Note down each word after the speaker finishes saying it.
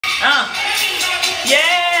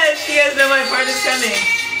Yes, you guys know my part is coming.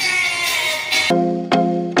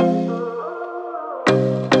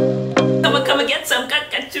 Come and get some.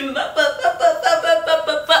 Got you.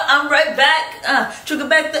 I'm right back. Trigger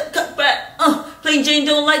back the cut back. Plain Jane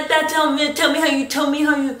don't like that. Tell me how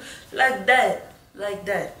you like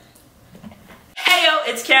that. Hey yo,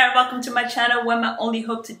 it's Karen. Welcome to my channel where my only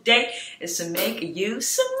hope today is to make you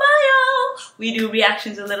smile. We do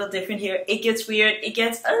reactions a little different here. It gets weird, it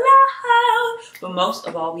gets loud, but most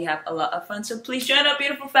of all we have a lot of fun. So please join our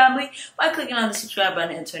beautiful family by clicking on the subscribe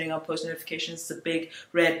button and turning on post notifications. It's the big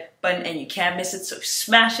red button and you can't miss it, so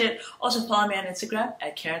smash it. Also follow me on Instagram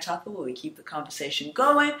at Tafa where we keep the conversation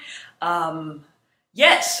going.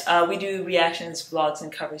 Yes, we do reactions, vlogs,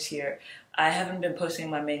 and covers here. I haven't been posting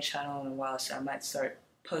my main channel in a while, so I might start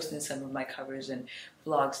posting some of my covers and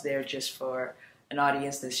vlogs there just for an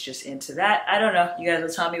audience that's just into that. I don't know. You guys will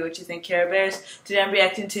tell me what you think, Care Bears. Today I'm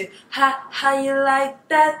reacting to How You Like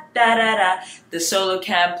That, Da Da Da. The solo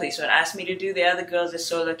cam. Please don't ask me to do the other girls'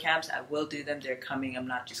 solo cams. I will do them. They're coming. I'm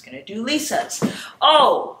not just going to do Lisa's.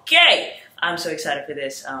 Okay. I'm so excited for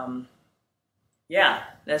this. Yeah,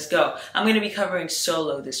 let's go. I'm going to be covering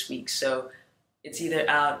solo this week, so it's either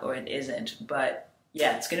out or it isn't, but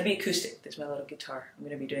yeah, it's gonna be acoustic. There's my little guitar. I'm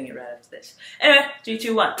gonna be doing it right after this. Anyway, 3,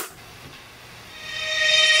 2, 1. Oh,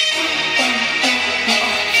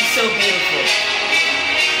 she's so beautiful.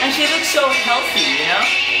 And she looks so healthy, you know?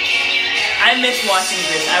 I miss watching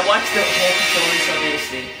this. I watched the whole performance,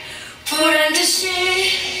 obviously.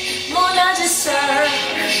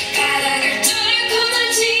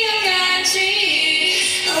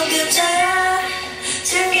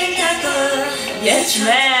 Yes,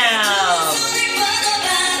 ma'am.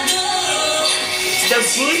 The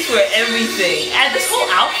boots were everything, and this whole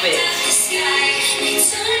outfit.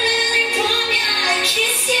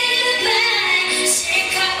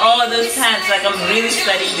 Oh, those pants! Like I'm really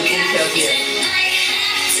studying the details here.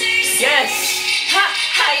 Yes.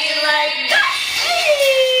 How you like that?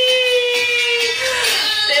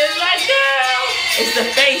 There's my girl. It's the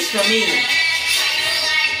face for me.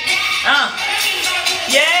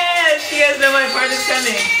 Yes, you guys know my part is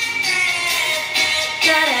coming.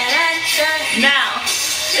 Now,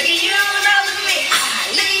 look at you, now look at me.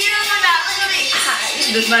 Look at you, now look at me.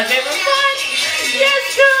 This is my favorite part. Yes,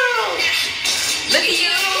 girl. Look at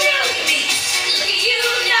you, now look at me. Look at you,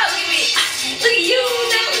 now look at me. Look at you,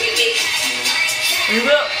 now look at me. We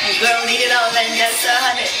will. Your girl need it all, and that's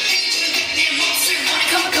 100.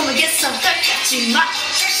 Come and get some.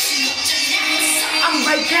 I'm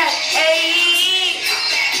right back. Hey.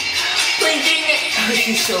 Oh,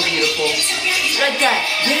 she's so beautiful. Like that.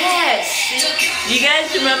 Yes. Do you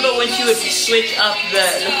guys remember when she would switch up the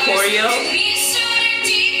choreo? Look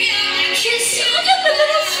at the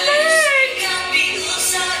little skirt.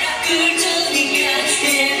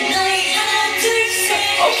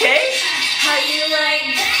 Okay. How you like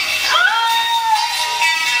that?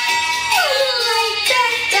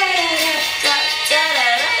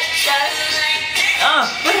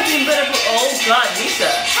 Oh God, Lisa.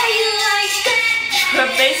 How you like that? Her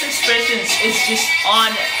face expressions is just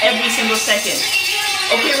on every single second.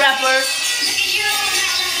 Okay, rapper.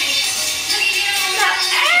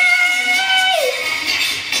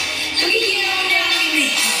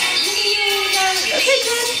 Okay,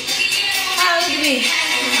 good. How look at me?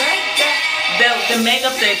 Like that. The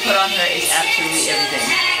makeup they put on her is absolutely everything.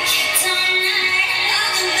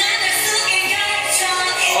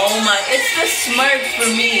 Oh my, it's the smirk for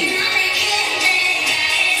me.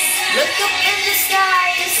 Look up in the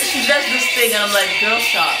sky. She does this thing and I'm like, girl,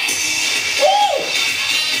 stop. Woo!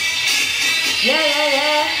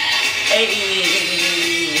 Yeah.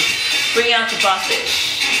 Hey. Bring out the boss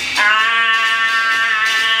bitch.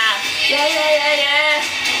 Yeah.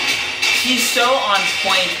 She's so on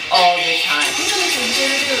point all the time.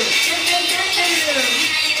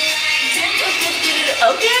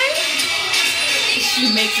 Okay.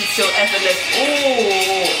 She makes it so effortless.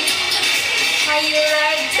 Ooh. How you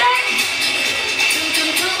like that?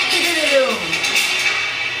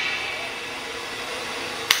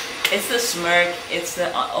 It's the smirk, it's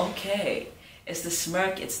the, okay. It's the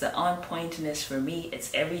smirk, it's the on pointness for me,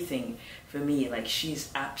 it's everything for me. Like she's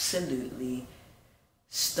absolutely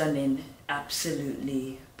stunning,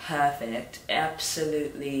 absolutely perfect,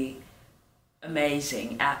 absolutely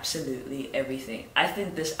amazing, absolutely everything. I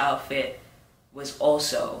think this outfit was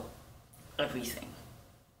also everything.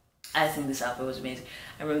 I think this outfit was amazing.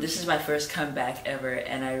 I remember this is my first comeback ever,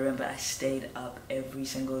 and I remember I stayed up every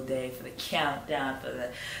single day for the countdown,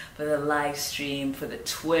 for the live stream, for the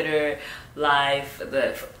Twitter live,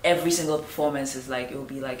 for every single performance. Is like, it will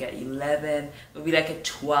be like at 11, it will be like at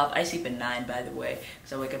 12. I sleep at 9, by the way,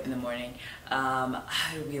 because I wake up in the morning.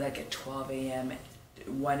 It will be like at 12 a.m.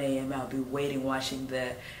 1 a.m. I'll be waiting, watching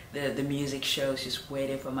the music shows, just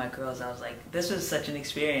waiting for my girls. I was like, this was such an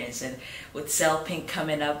experience. And with Pink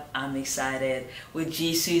coming up, I'm excited. With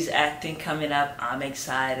Jisoo's acting coming up, I'm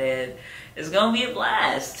excited. It's gonna be a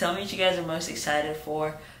blast. Tell me what you guys are most excited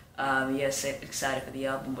for. Yes, excited for the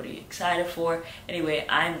album. What are you excited for? Anyway,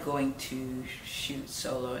 I'm going to shoot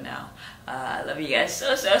solo now. I love you guys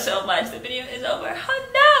so much. The video is over. Oh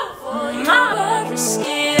no!